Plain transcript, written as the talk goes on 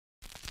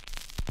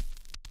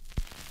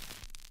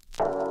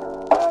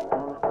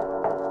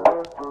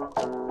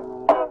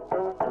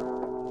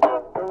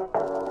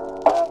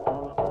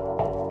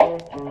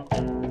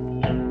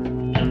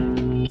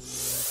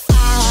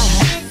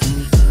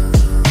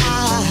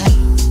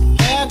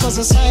goes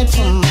a sight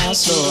from my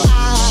soul.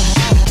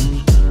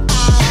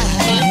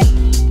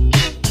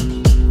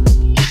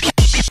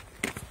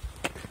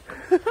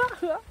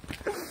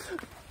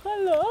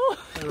 Hello.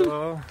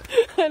 Hello.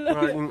 Hello. We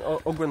are in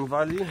Ogwen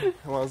Valley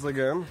once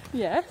again.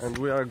 Yes. And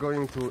we are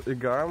going to Y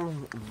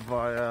Garn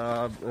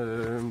via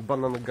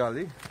Banana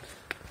Gully.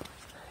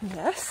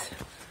 Yes.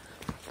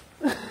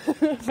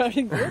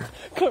 Very good.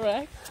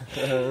 Correct.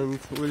 And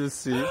we'll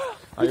see.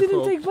 You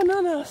didn't take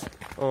bananas.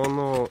 Oh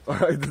no,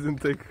 I didn't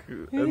take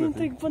You anything. didn't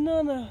take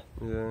banana.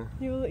 Yeah.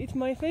 You will eat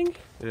my thing.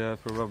 Yeah,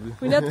 probably.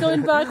 We're not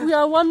going back. We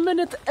are 1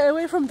 minute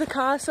away from the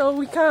car, so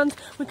we can't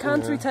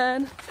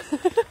return.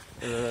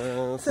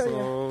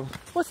 So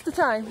What's the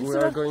time? we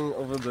are going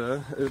over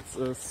there. It's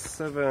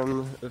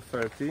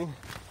 7:30.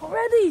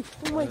 Already?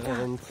 Oh my god.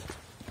 And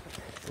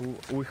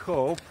we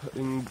hope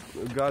in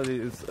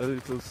Gully it's a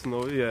little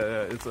snowy.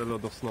 Yeah, it's a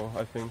lot of snow,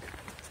 I think,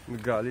 in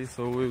Gully,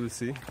 so we will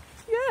see.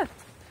 Yeah.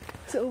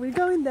 So we're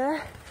going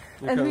there.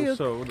 You and can we'll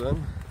show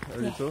them a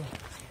little.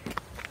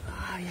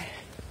 Oh yeah.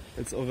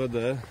 It's over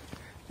there.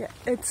 Yeah,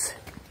 it's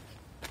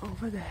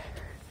over there.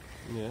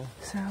 Yeah.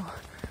 So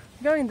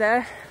we're going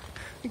there.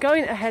 We're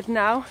going ahead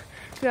now.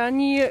 We are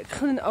near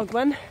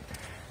Ogwen,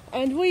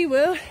 and we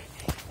will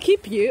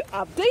keep you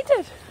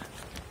updated.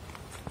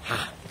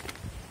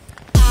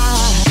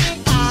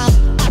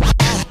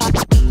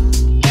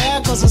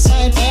 There goes a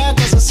sight, there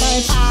goes a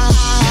sight.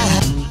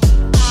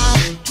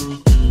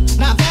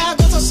 Now there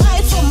goes a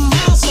sight from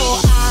my soul.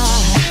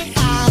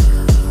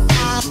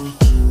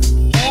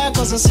 There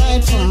goes a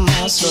sight from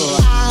my soul.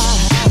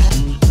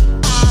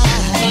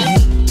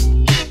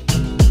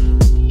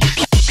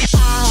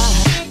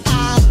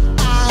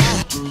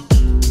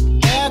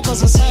 There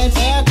goes a sight,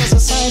 there goes a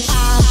sight.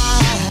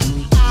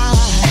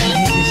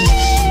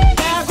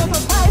 There goes a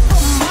sight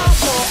from my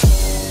soul.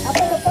 I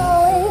think it's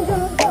all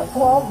angels just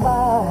walk by.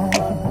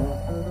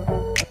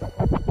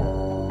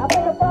 I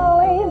think it's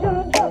all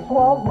angels just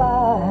walk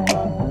by.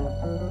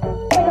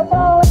 I think it's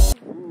all.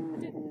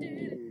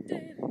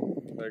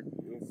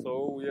 So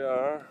we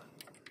are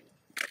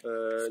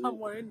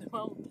Somewhere in the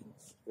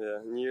mountains.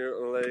 near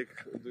Lake.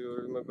 Do you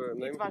remember the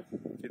name?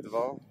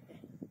 Idval.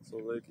 So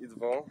Lake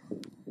Idval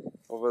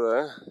over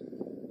there.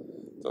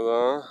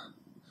 Ta-da.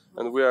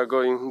 And we are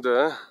going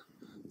there.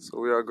 So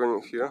we are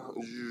going here,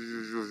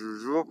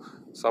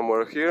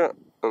 somewhere here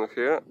and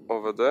here,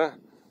 over there.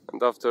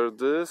 And after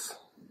this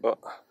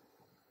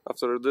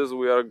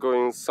we are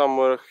going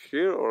somewhere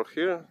here or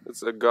here.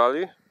 It's a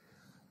gully.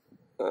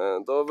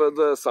 And over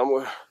there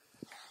somewhere.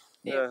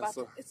 Yeah, but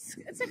so it's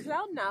a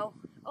cloud now.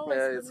 Oh,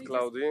 yeah, it's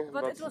cloudy.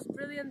 but it was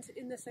brilliant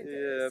in the second.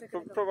 Yeah,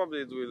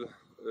 probably it will.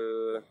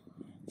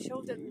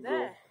 Show them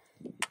there.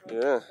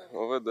 Yeah,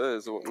 over there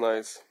is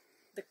nice.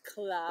 The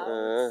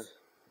clouds.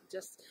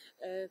 Just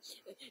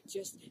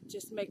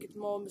make it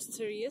more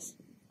mysterious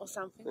or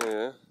something.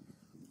 Yeah,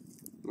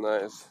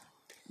 nice.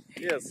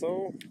 Yeah,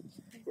 so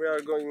we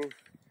are going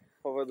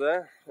over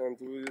there, and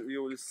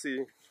you will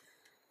see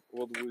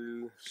what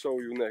we'll show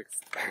you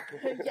next.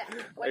 Yeah,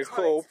 I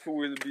hope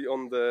we'll be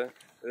on the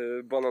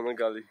Banana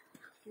Gully.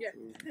 Yeah.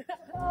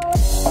 I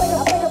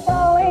think it's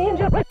all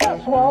angels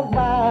just walk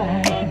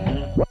by.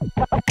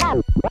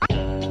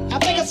 I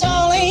think it's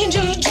all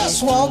angels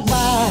just walk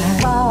by.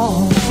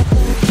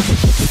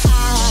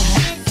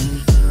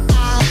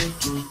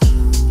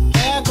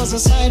 There goes a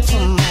sight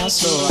from my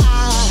soul.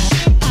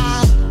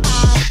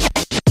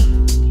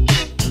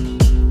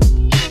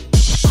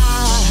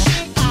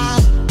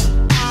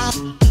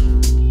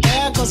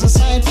 There goes a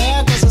sight,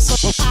 there goes a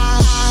sight.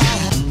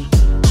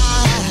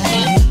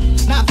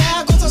 Now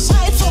there goes a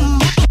sight from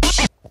my.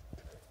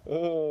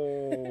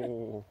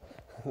 Oh,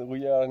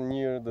 we are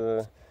near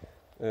the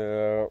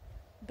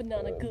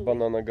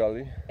Banana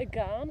Gully. Y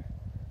Garn.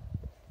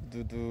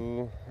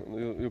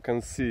 You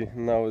can see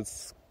now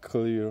it's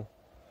clear.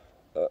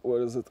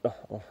 Where is it?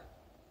 Oh.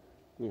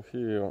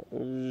 Here.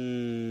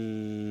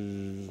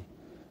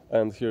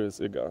 And here is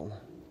Y Garn.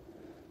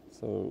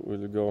 So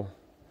we'll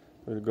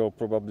go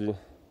probably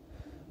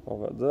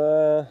over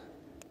there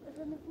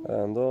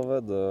and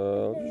over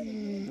there.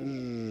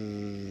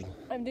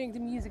 I'm doing the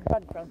music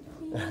background.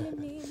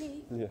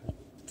 Yeah.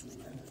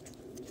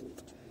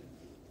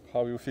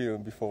 How you feel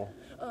before?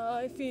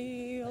 I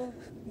feel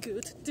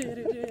good.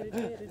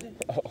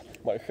 Oh,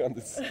 my hand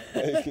is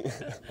aching.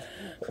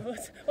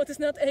 What is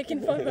not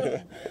aching for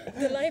me?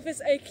 The life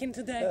is aching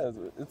today. Yeah,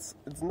 it's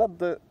not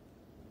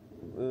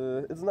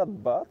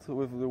bad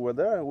with the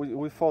weather.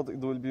 We thought it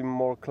will be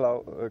more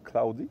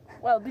cloudy.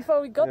 Well,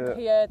 before we got Yeah.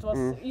 here, it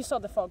was you saw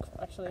the fog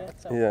actually.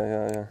 So.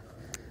 Yeah.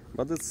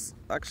 But it's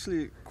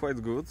actually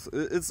quite good.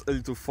 It's a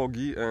little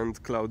foggy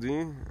and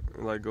cloudy,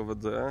 like over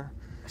there.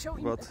 Show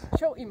him. But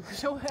Show him.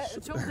 Show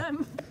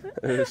them.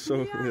 yes.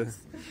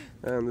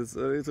 And it's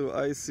a little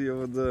icy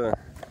over there.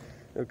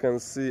 You can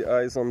see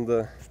ice on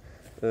the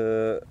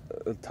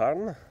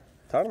tarn.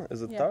 Tarn?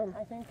 Is it tarn?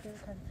 I think you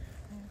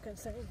can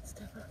say it's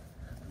tarn.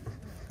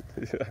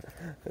 Yeah,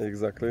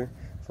 exactly.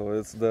 So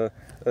it's the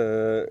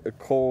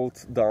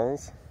cold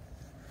dance.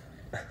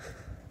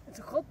 It's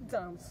a hot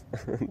dance.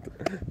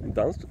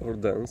 Dance or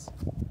dance?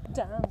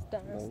 Dance.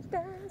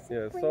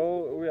 Yeah,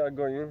 so we are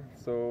going,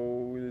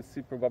 so we'll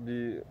see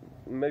probably,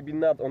 maybe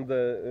not on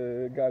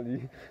the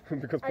Gully,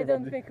 because I probably,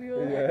 don't think we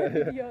will yeah,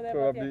 video there,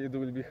 but probably it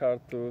will be hard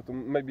to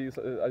maybe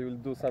I will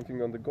do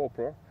something on the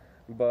GoPro,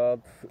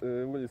 but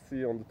we'll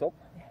see on the top.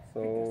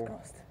 So fingers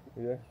crossed.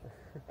 yeah,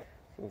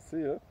 so see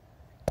you.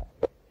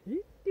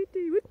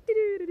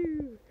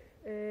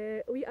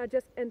 We are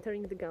just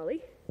entering the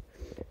gully.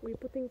 We're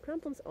putting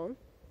crampons on.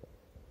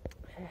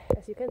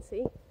 As you can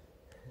see,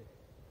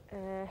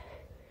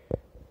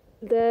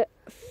 the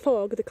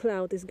fog, the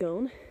cloud is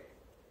gone.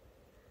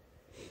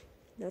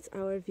 That's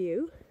our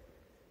view.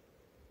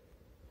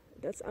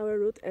 That's our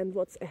route and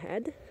what's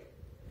ahead.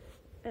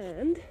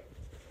 And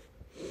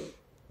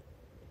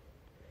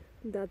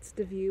that's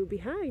the view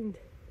behind.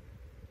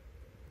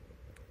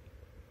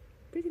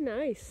 Pretty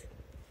nice.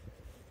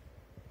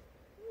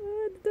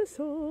 And the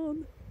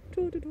sun.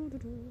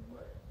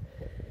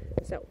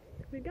 So,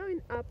 we're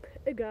going up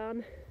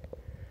again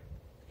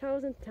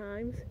 1,000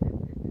 times.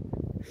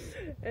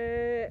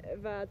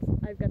 But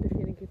I've got a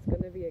feeling it's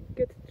gonna be a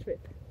good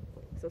trip.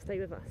 So stay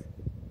with us.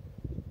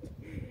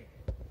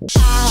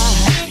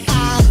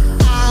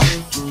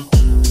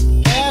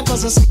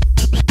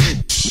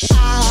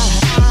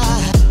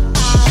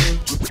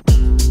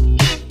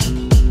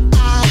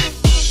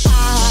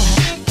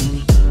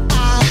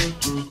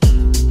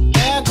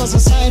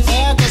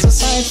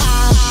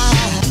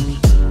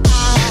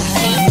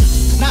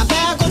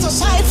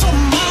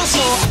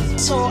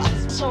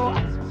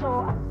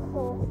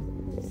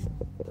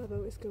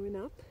 Bravo is going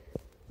up.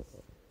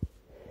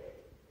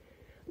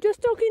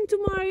 Just talking to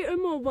my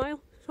mobile,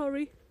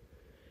 sorry.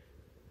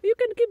 You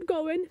can keep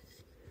going.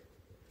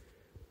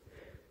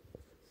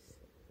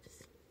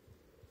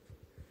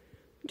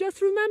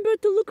 Just remember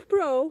to look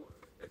pro.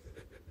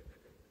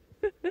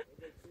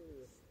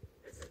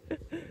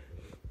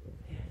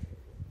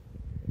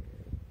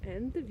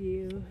 And the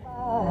view.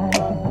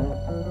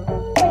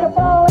 Like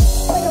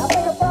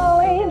a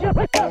falling angel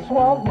just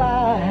walked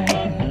by.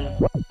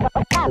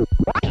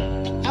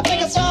 I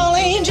think a tall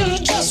angel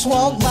just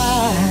walked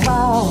by.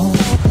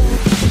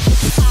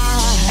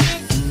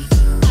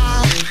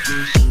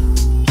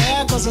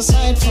 There goes a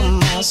sight from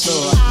my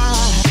soul.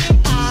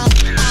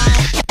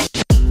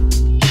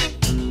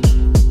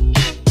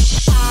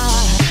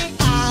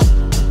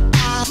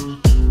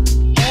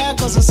 There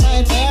goes a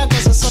sight, there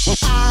goes a sight.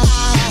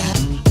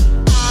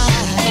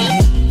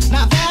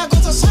 Now there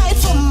goes a sight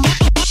from my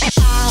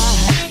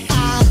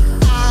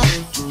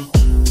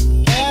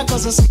there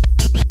goes a sight.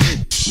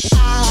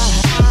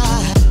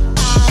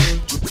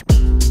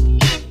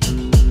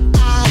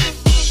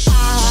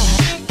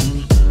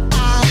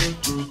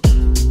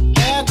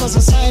 There goes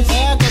a sight,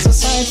 there goes a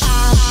sight.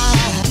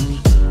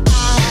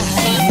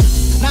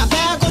 Now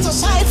there goes a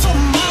sight from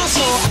my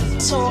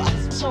soul.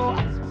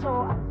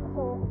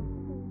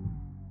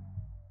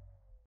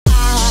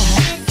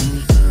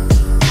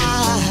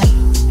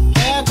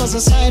 There goes a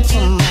sight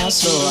from my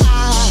soul.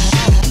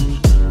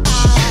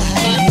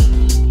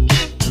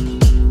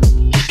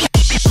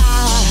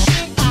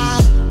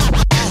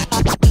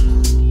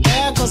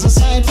 There goes a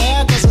sight,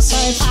 there goes a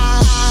sight.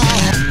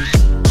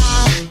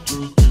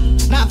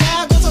 Now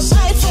there goes a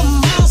sight from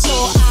my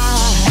soul.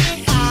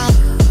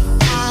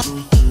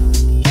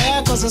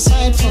 There goes a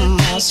sight from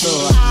my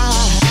soul.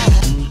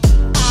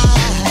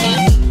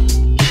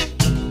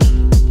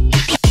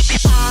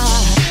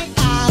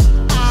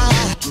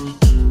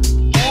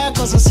 There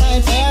goes a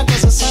sight, there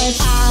goes a sight.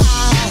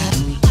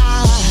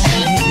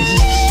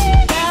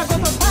 There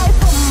goes a sight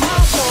from my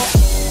soul.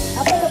 I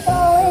think a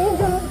tall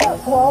angel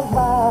just walked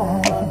by.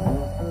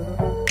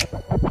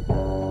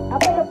 I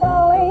think a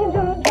tall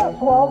angel just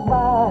walked by.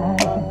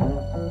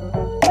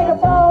 I think a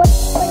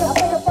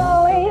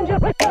tall angel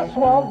just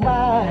walked by.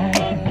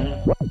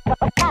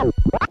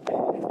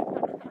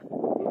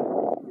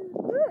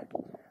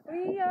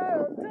 We are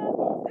on top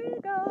of the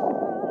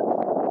garden,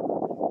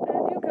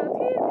 and you can't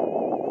hear me.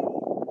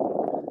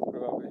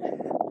 Probably.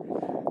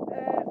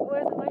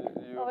 Where's the mic?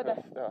 You Over there.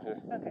 have,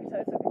 yeah. Okay, so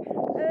it's okay.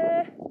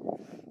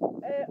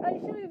 I'll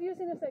show you views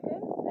in a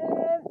second.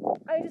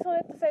 I just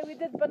wanted to say we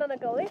did Banana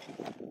Gully,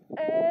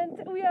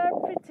 and we are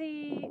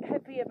pretty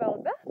happy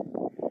about that.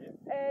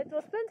 It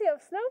was plenty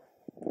of snow.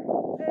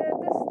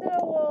 The snow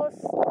was,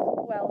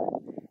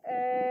 well,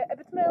 a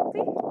bit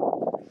melty,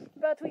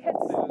 but we had.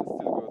 Still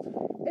good.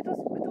 It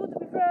would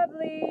be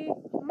probably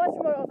much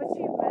more of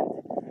achievement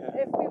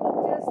if we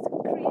would just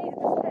create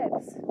the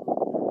steps.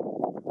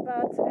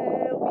 But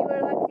we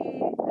were lucky.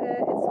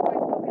 It's quite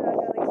popular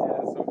gully, so.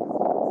 Yeah, so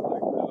it's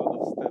like a lot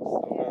of steps.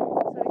 Yeah,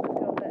 so we could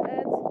go there,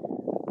 and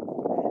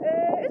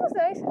it was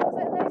nice. It was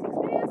a nice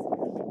experience.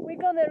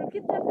 We're gonna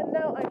repeat that, and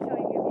now I'm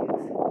showing you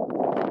views.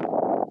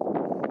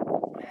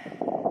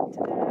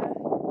 Ta-da.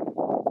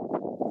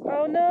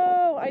 Oh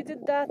no, I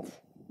did that.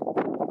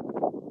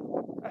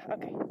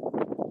 Okay.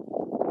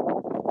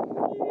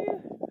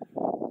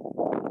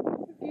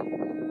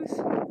 Views.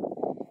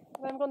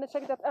 And I'm gonna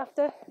check that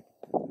after.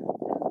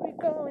 And we're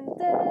going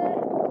there.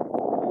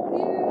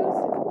 Views.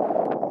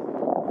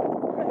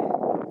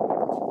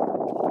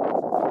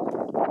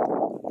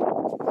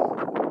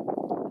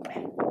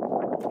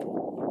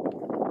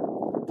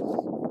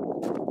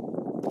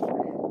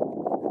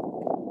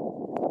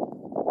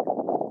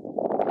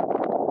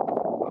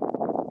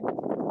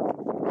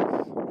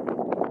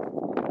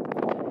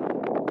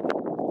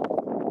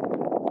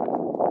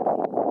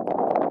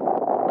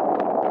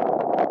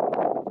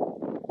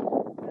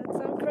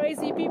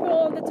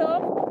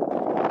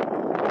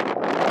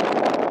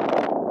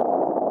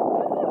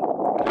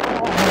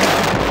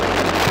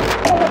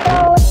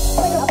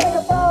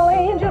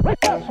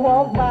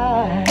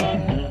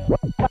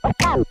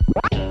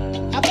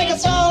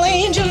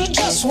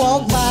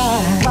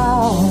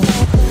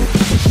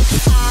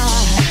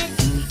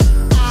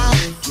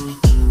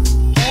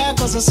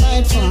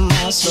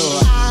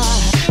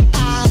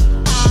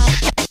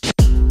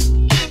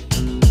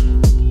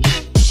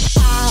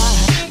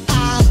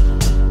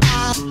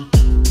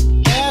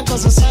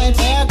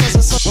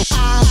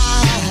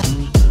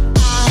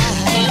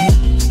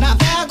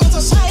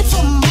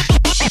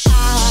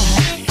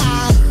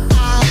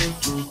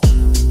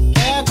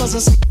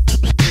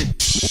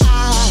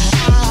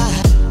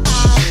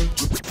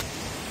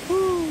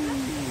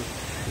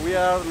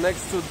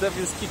 next to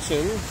Devil's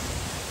Kitchen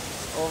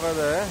over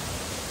there. You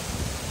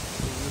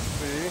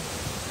see.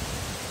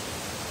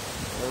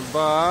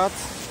 But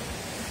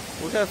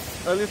we have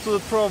a little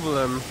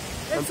problem.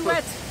 It's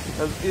wet.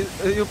 And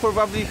you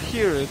probably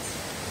hear it.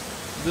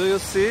 Do you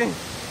see?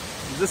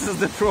 This is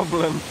the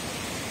problem.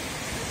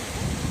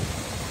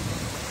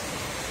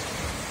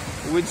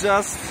 We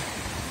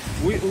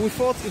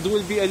thought it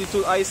will be a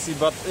little icy,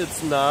 but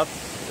it's not.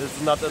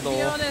 It's not at all. To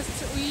be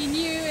honest, we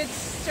knew it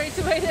straight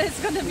away that it's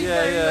gonna be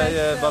very yeah, wet.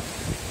 yeah. But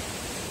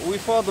we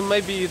thought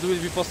maybe it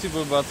will be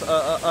possible, but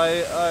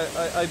I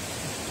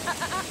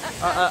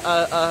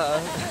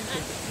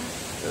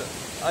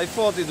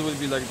thought it will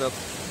be like that.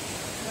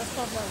 That's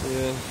problem.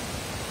 Yeah.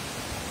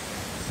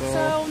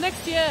 So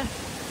next year.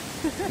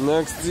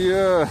 Next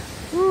year.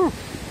 Woo.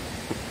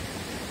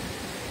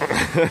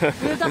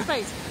 With that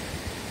face.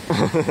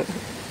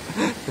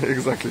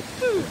 Exactly.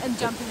 And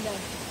jumping there.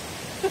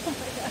 Oh my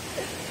God.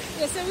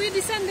 Yeah, so we're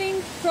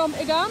descending from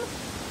Ogwen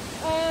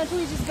and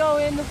we just go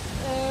in,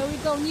 we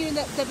go near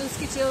the Devil's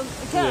Kitchen.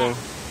 Yeah.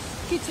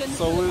 Kitchen.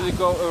 So we will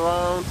go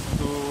around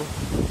to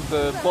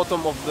the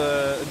bottom of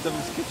the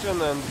Devil's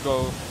Kitchen and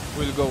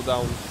we'll go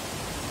down.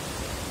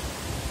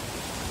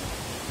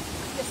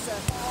 Yes, sir.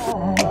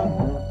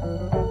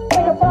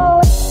 Think a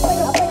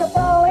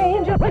fall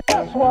angel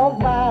just walked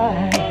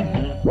by.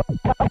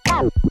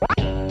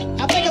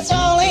 I think a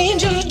fall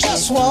angel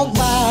just walked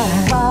by.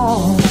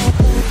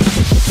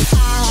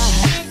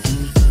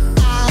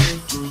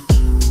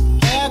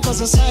 There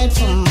goes a sight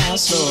from my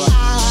soul.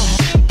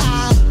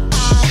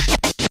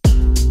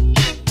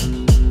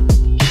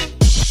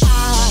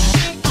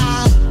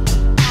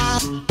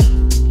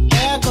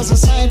 There goes a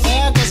sight,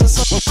 there goes a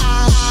sight.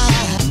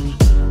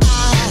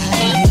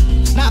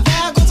 Now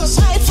there goes a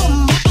sight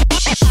from my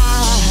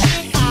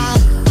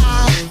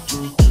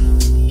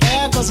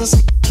there goes a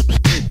sight.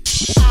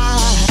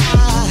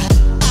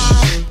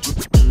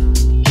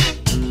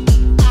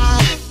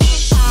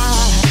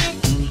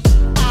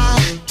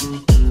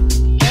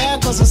 There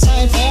goes a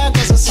sight, there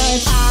goes a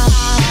sight.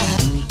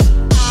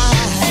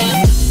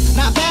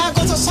 Now there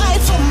goes a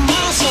sight from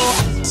my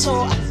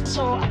soul.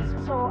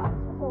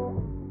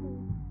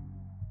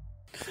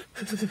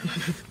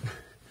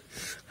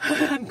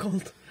 I'm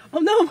cold. Oh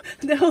no,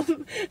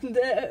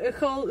 the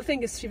whole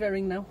thing is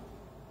shivering now.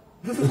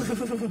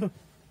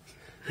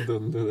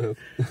 Don't do that.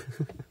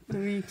 We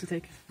need to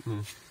take it.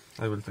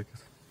 I will take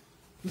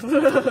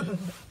it.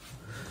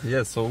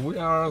 Yeah, so we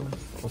are,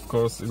 of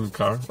course, in the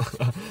car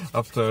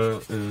after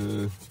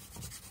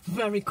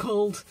Very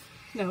cold.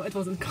 No, it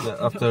wasn't cold.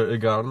 after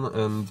Ogwen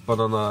and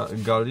Banana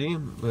Gully,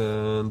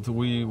 and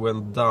we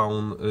went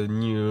down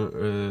near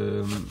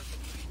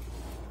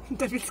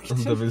Devil's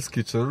Kitchen. Devil's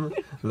Kitchen,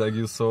 like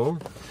you saw,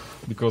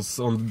 because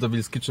on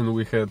Devil's Kitchen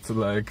we had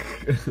like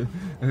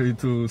a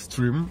little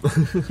stream,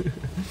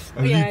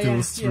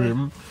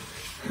 stream,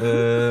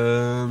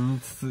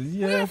 and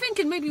We were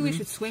thinking maybe we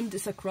should swim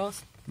this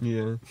across.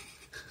 yeah.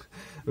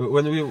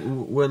 When we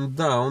went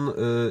down,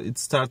 it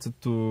started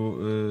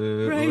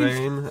to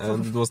rain,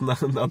 and it was not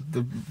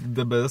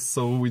the best,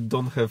 so we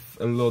don't have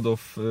a lot of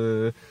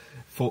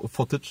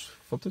footage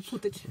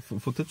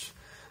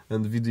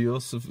and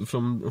videos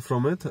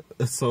from it.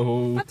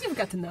 So But you've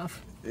got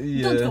enough.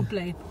 yeah, Don't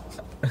complain.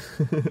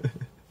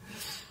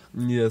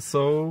 yeah.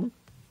 So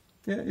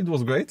yeah, it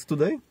was great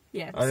today.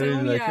 Yeah, I so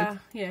really like yeah,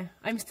 yeah.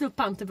 I'm still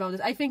pumped about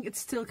it. I think it's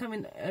still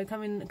coming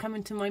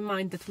to my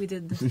mind that we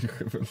did. You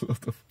have a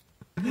lot of.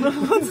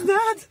 What's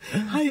that?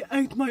 I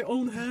ate my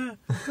own hair.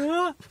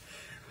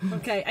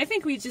 Okay, I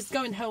think we're just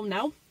going home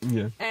now.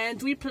 Yeah.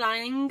 And we're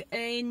planning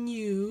a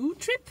new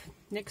trip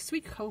next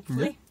week,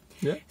 hopefully.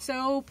 Yeah.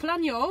 So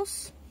plan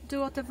yours. Do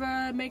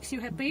whatever makes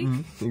you happy.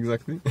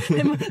 Exactly.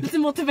 It's a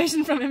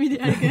motivation from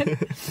Emilia again.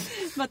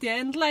 But yeah,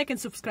 and like and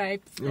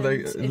subscribe.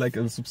 And like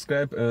and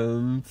subscribe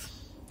and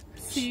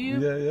see you.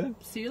 Yeah.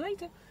 See you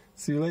later.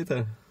 See you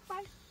later.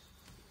 Bye.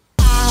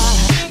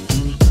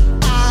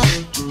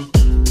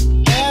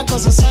 There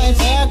goes a sight,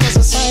 there goes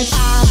a sight.